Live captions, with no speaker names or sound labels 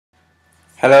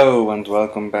Hello and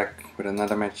welcome back with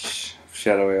another match of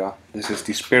Shadow AR. This is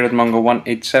the Spirit Monger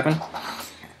 187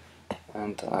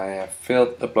 and I have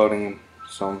failed uploading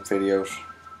some videos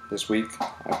this week.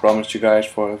 I promised you guys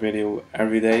for a video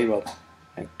every day, but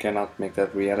I cannot make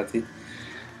that reality.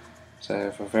 So I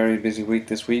have a very busy week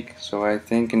this week, so I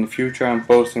think in the future I'm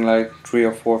posting like 3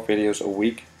 or 4 videos a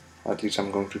week. At least I'm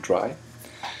going to try.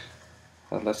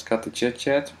 But let's cut the chit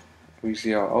chat. We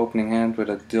see our opening hand with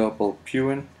a double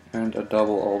Pewin and a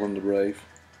double Alden the Brave.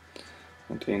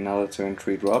 And another turn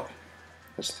 3 drop.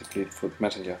 That's the Fleetfoot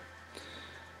Messenger.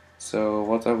 So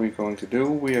what are we going to do?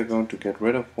 We are going to get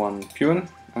rid of one Pewin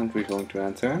and we're going to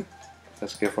end turn.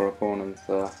 Let's give our opponent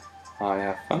I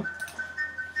have fun.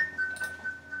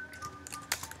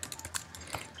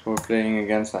 So we're playing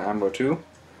against the Amber 2.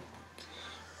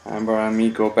 Amber and me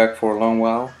go back for a long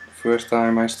while. The first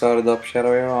time I started up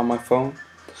Shadow AR on my phone,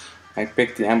 I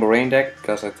picked the Amber Rain deck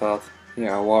because I thought,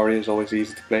 yeah, a warrior is always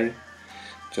easy to play.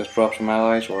 Just drop some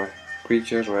allies or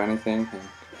creatures or anything and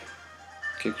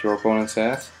kick your opponent's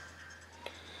ass.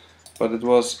 But it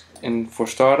was, for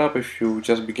startup, if you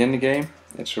just begin the game,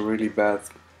 it's a really bad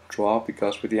draw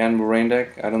because with the Amber Rain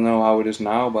deck, I don't know how it is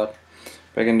now, but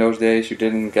back in those days you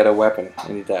didn't get a weapon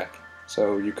in the deck,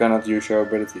 so you cannot use your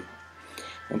ability.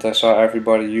 And I saw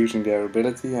everybody using their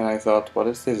ability and I thought, what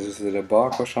is this? Is it a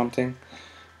bug or something?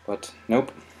 But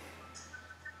nope.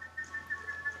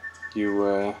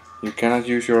 You cannot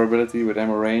use your ability with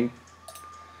Amber Rain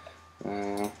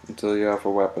until you have a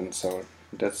weapon, so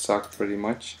that sucked pretty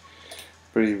much.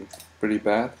 Pretty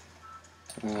bad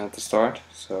at the start,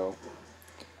 so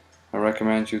I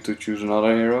recommend you to choose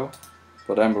another hero,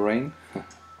 but Amber Rain.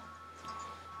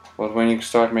 But when you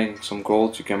start making some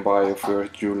gold, you can buy your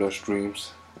first Jeweler's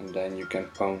Dreams, and then you can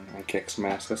pawn and kick some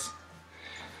asses.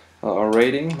 Our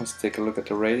rating, let's take a look at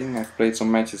the rating. I've played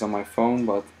some matches on my phone,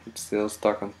 but it's still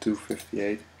stuck on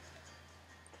 258.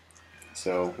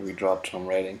 So we dropped some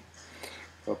rating.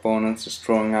 Our opponent is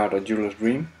throwing out a Jeweler's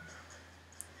Dream.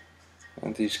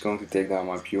 And he's going to take down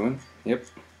my Pewin. Yep.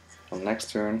 On next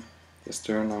turn, this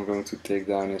turn, I'm going to take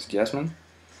down his Jasmine.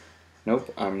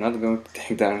 Nope, I'm not going to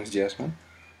take down his Jasmine.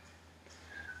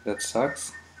 That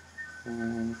sucks.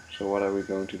 So what are we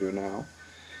going to do now?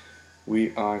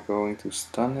 We are going to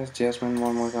stun his Jasmine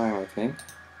one more time, I think.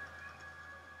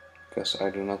 Because I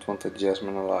do not want the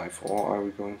Jasmine alive. Or are we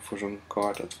going for some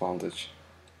card advantage?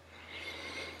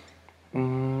 I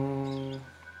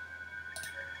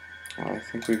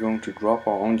think we're going to drop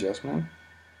our own Jasmine.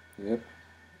 Yep.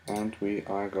 And we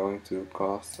are going to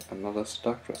cast another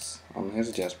Seductress on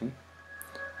his Jasmine.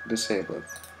 Disable it.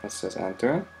 Let's just end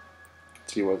turn.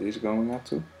 See what he's going up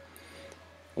to.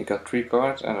 He got 3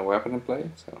 cards and a weapon in play,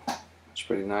 so it's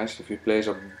pretty nice. If he plays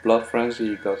a Blood Frenzy,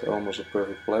 he got almost a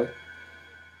perfect play.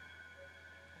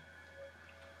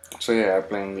 So yeah, I'm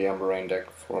playing the Amber Rain deck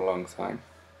for a long time.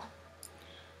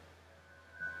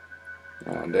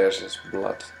 And there's his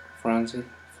Blood Frenzy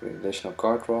for the additional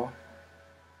card draw.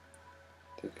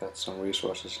 They got some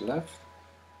resources left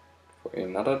for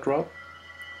another drop.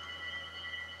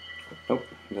 Nope,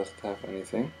 he doesn't have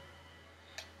anything.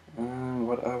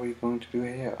 What are we going to do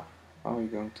here? Are we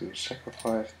going to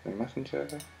sacrifice the messenger?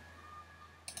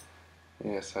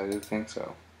 Yes, I do think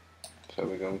so. So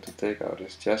we're going to take out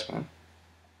this Jasmine.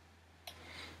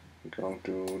 We're going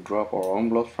to drop our own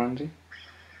Blood Frenzy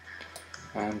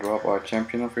and drop our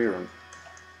Champion of Iron.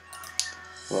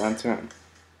 We'll end turn.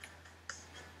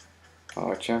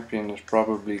 Our champion is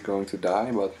probably going to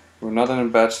die, but we're not in a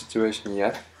bad situation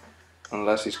yet.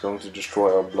 Unless he's going to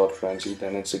destroy our Blood Frenzy,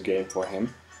 then it's a game for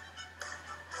him.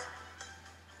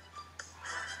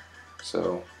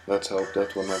 So let's hope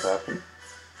that will not happen.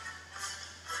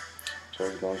 So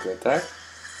he's going to attack.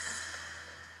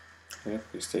 Yep,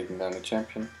 he's taking down the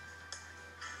champion.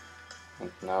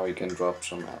 And now he can drop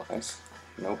some allies.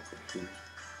 Nope, he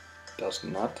does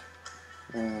not.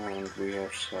 And we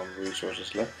have some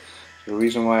resources left. So the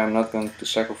reason why I'm not going to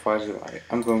sacrifice it,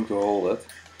 I'm going to hold it.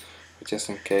 But just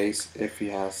in case, if he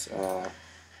has a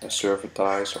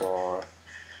Servitize or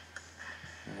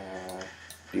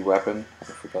the weapon, I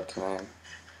forgot the name,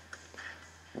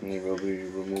 and he will be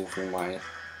removing my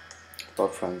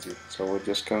Blood Frenzy. So we're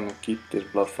just gonna keep this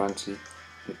Blood Frenzy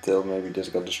until maybe this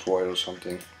got destroyed or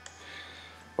something.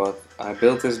 But I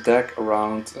built this deck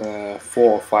around 4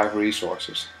 or 5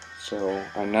 resources, so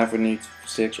I never need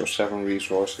 6 or 7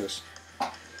 resources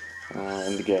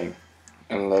in the game,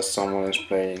 unless someone is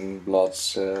playing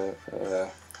Blood's, how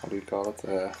do you call it,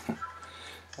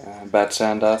 Bad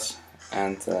Sandas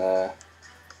and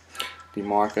the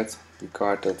Market, the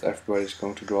card that everybody's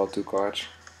going to draw 2 cards.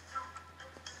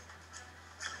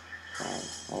 I'm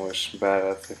always bad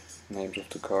at the names of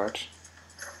the cards.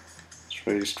 It's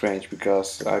really strange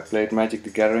because I played Magic the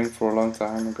Gathering for a long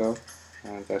time ago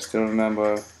and I still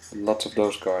remember lots of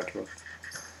those cards. But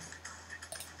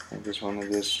I think this one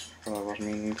is what I was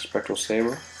meaning, Spectral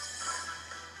Saber.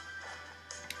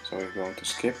 So we're going to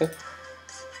skip it.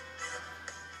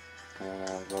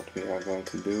 And what we are going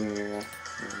to do here is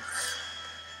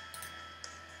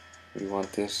we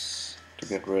want this to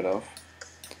get rid of.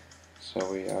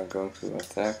 So we are going to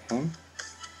attack him.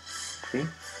 3.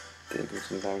 Taking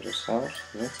some damage ourselves.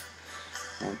 Yes.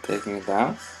 And taking it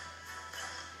down.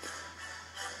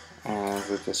 And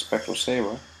with the Spectral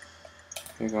Saber,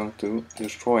 we're going to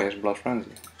destroy his Blood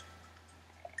Frenzy.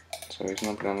 So he's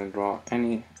not going to draw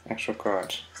any extra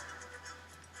cards.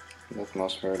 That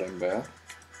must hurt him bad.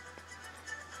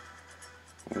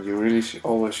 And you really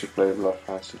always should play Blood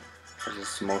Frenzy, because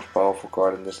it's the most powerful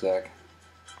card in this deck.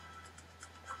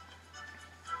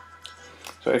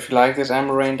 So if you like this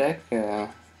Amber Rain deck,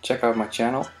 check out my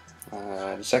channel.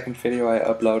 The second video I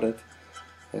uploaded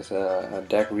is a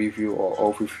deck review or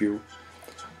overview,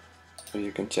 so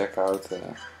you can check out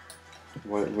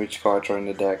which cards are in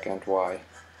the deck and why.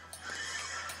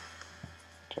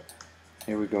 So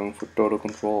here we're going for total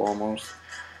control almost.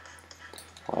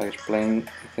 He's playing,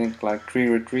 I think, like 3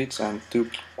 retreats and 2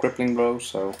 crippling blows,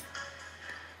 so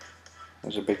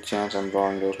there's a big chance I'm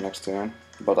drawing those next turn.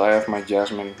 But I have my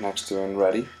Jasmine next turn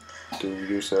ready to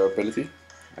use her ability.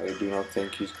 I do not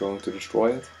think he's going to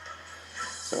destroy it.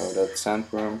 So that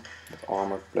Sandworm, that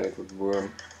Armored Plate with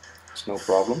Worm, is no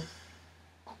problem.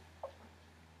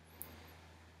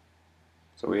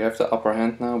 So we have the upper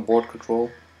hand now, board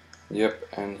control. Yep,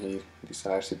 and he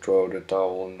decides to throw the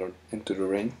towel into the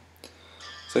ring.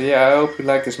 So yeah, I hope you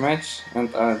like this match,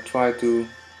 and I'll try to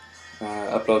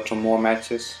upload some more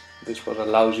matches. This was a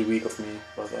lousy week of me,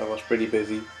 but I was pretty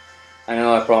busy. I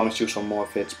know I promised you some more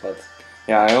vids, but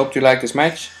yeah, I hope you like this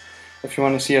match. If you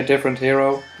want to see a different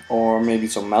hero, or maybe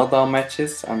some meltdown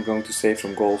matches, I'm going to save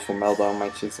some gold for meltdown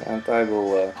matches, and I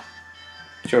will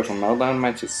show some meltdown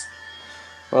matches.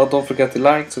 Well, don't forget to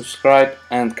like, subscribe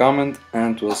and comment,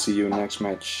 and we'll see you next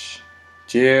match.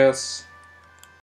 Cheers!